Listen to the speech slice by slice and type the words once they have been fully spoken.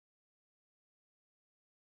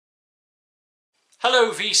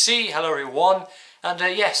Hello VC, hello everyone, and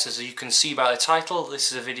yes, as you can see by the title,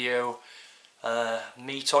 this is a video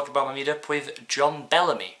me talking about my meetup with John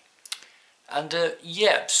Bellamy. And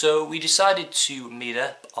yeah, so we decided to meet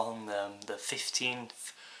up on the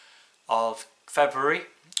 15th of February,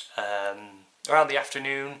 around the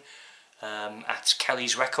afternoon, at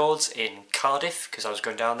Kelly's Records in Cardiff, because I was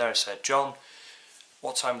going down there and said, John,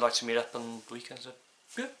 what time would you like to meet up on weekends? I said,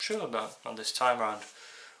 yeah, sure, about on this time around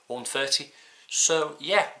 1:30. So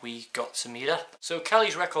yeah, we got to meet up. So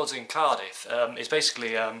Kelly's Records in Cardiff is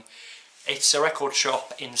basically it's a record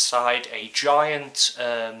shop inside a giant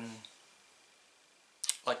a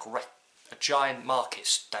giant market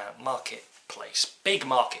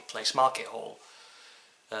hall,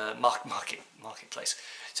 marketplace.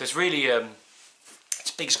 So it's really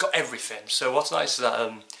it's big. It's got everything. So what's nice is that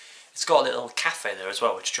it's got a little cafe there as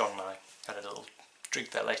well, which John and I had a little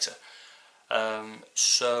drink there later.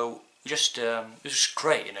 So just it was just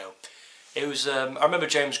great, you know. It was I remember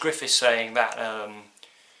James Griffiths saying that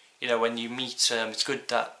you know, when you meet it's good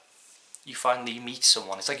that you finally meet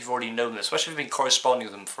someone. It's like you've already known them, especially if you've been corresponding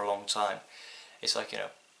with them for a long time. It's like, you know,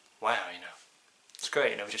 wow, you know, it's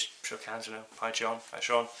great, you know. We just shook hands, you know, hi John, hi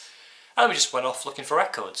Sean, and we just went off looking for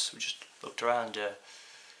records. We just looked around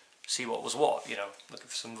see what was what, you know, looking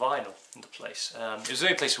for some vinyl in the place. It was the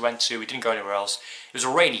only place we went to. We didn't go anywhere else. It was a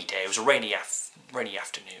rainy day. It was a rainy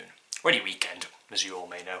afternoon, rainy weekend, as you all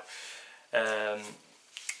may know.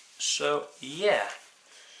 So yeah,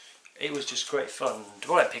 it was just great fun.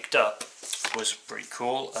 What I picked up was pretty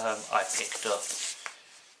cool. I picked up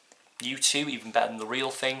U2, even better than the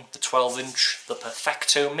real thing, the 12-inch, the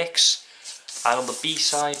Perfecto mix, and on the B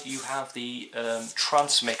side you have the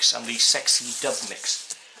trance mix and the sexy dub mix.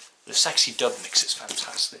 The sexy dub mix is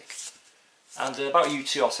fantastic. And about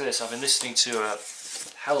U2, I'll say this: I've been listening to a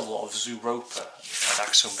hell of a lot of Zooropa and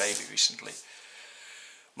Axon Baby recently.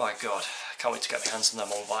 My God, I can't wait to get my hands on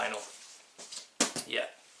them on vinyl. Yeah.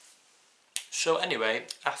 So anyway,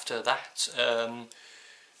 after that,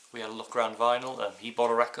 we had a look around vinyl. He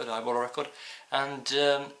bought a record, I bought a record, and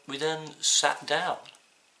we then sat down.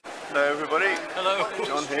 Hello everybody. Hello.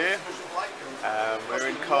 John here. We're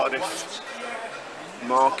in Cardiff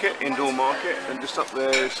Market, indoor market, and just up there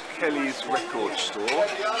is Kelly's record store.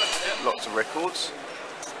 Lots of records.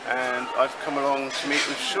 And I've come along to meet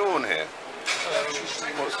with Sean here.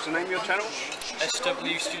 What's the name of your channel?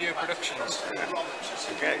 SW Studio Productions.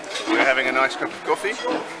 Okay, so we're having a nice cup of coffee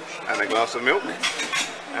and a glass of milk,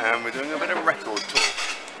 and we're doing a bit of record talk.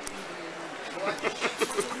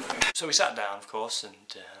 So we sat down, of course,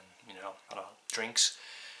 and you know, had our drinks,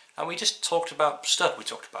 and we just talked about stuff. We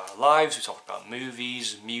talked about our lives, we talked about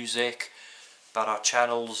movies, music, about our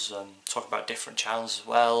channels, talked about different channels as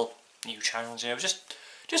well, new channels, you know, just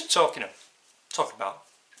talk, you know, talking about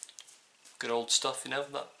good old stuff, you know,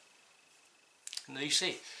 that you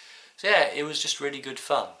see. So yeah, it was just really good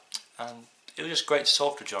fun, and it was just great to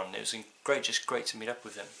talk to John. It was just great to meet up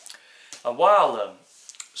with him. And while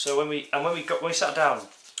so when we sat down,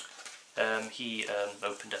 he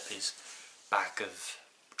opened up his bag of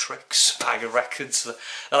tricks, bag of records that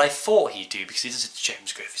I thought he'd do, because he does it to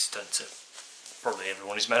James Griffiths, done to probably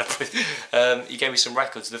everyone he's met up with. He gave me some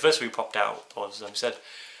records. The first one he popped out was he said,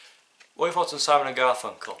 "What are your thoughts on Simon and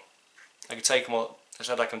Garfunkel? I can take them all." I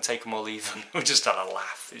said, "I can take them or leave them." We just had a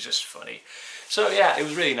laugh. It was just funny. So yeah, it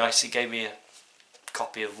was really nice. He gave me a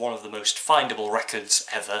copy of one of the most findable records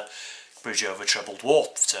ever, "Bridge Over Troubled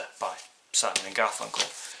Water" by Simon and Garfunkel.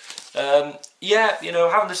 Yeah, you know,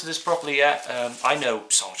 I haven't listened to this properly yet. I know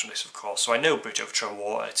songs from this, of course, so I know "Bridge Over Troubled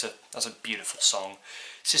Water." That's a beautiful song.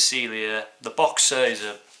 "Cecilia," "The Boxer" is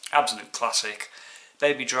an absolute classic.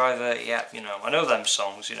 "Baby Driver," yeah, you know, I know them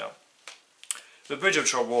songs, you know. The "Bridge Over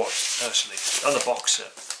Troubled Water," personally, and "The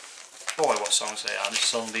Boxer," boy, what songs they are. This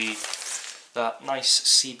is on that nice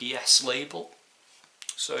CBS label.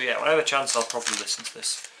 So yeah, when I have a chance, I'll probably listen to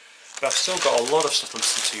this. But I've still got a lot of stuff to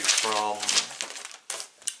listen to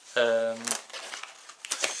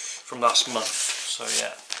from last month. So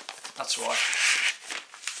yeah, that's why.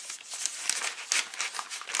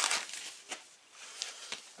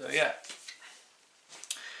 So yeah.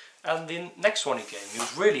 And the next one he gave me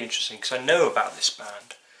was really interesting, because I know about this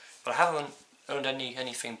band, but I haven't owned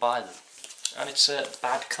anything by them. And it's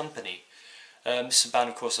Bad Company. This is a band,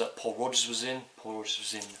 of course, that Paul Rodgers was in. Paul Rodgers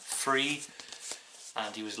was in Free,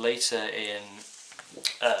 and he was later in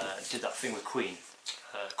did that thing with Queen,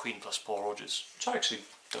 Queen plus Paul Rodgers, which I actually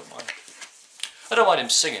don't mind. I don't mind him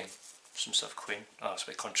singing some stuff, Queen. Oh, it's a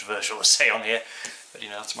bit controversial to say on here, but you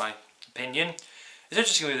know, that's my opinion. It's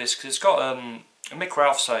interesting with this because it's got Mick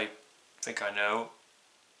Ralphs, I think I know,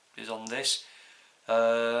 is on this.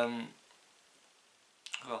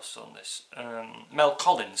 who else is on this? Mel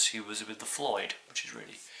Collins, who was with the Floyd, which is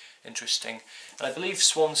really interesting. And I believe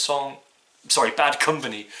Bad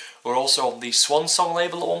Company were also on the Swan Song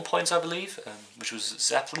label at one point, I believe, which was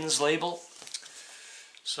Zeppelin's label.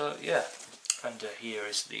 So yeah, and here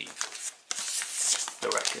is the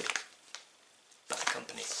record, Bad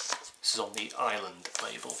Company. This is on the Island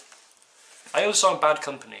label. I know the song Bad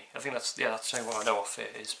Company. I think that's the only one I know of here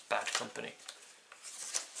is Bad Company.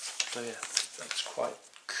 So yeah, that's quite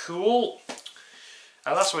cool.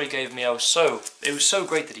 And that's what he gave me. It was so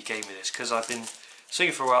great that he gave me this, because I've been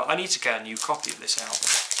seeing for a while. I need to get a new copy of this album.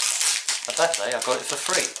 I bet I got it for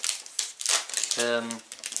free.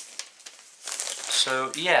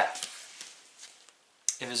 So yeah,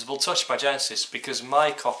 Invisible Touch by Genesis, because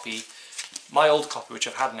my old copy, which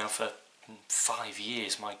I've had now for 5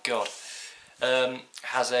 years, my God,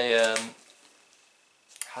 has a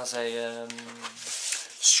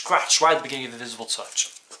scratch right at the beginning of Invisible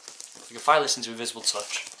Touch. You can finally listen to Invisible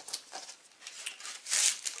Touch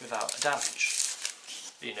without damage.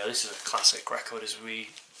 You know, this is a classic record, as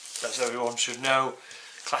everyone should know.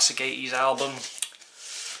 Classic 80s album.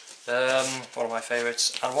 One of my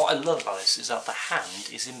favourites. And what I love about this is that the hand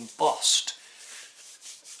is embossed.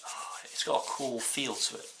 Oh, it's got a cool feel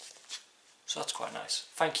to it. So that's quite nice.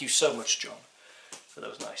 Thank you so much, John, for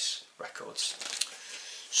those nice records.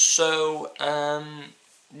 So,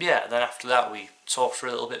 yeah, then after that we talked for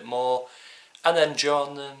a little bit more, and then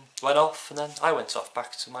John went off, and then I went off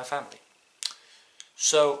back to my family.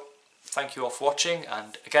 So, thank you all for watching,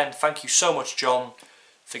 and again, thank you so much, John,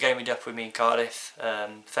 for gaming up with me in Cardiff.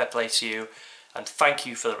 Fair play to you, and thank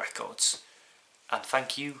you for the records. And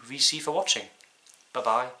thank you, VC, for watching.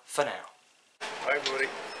 Bye-bye for now. Hi everybody.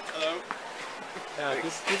 Hello.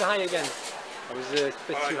 Do the high again. I was a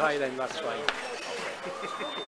bit too high then, that's why.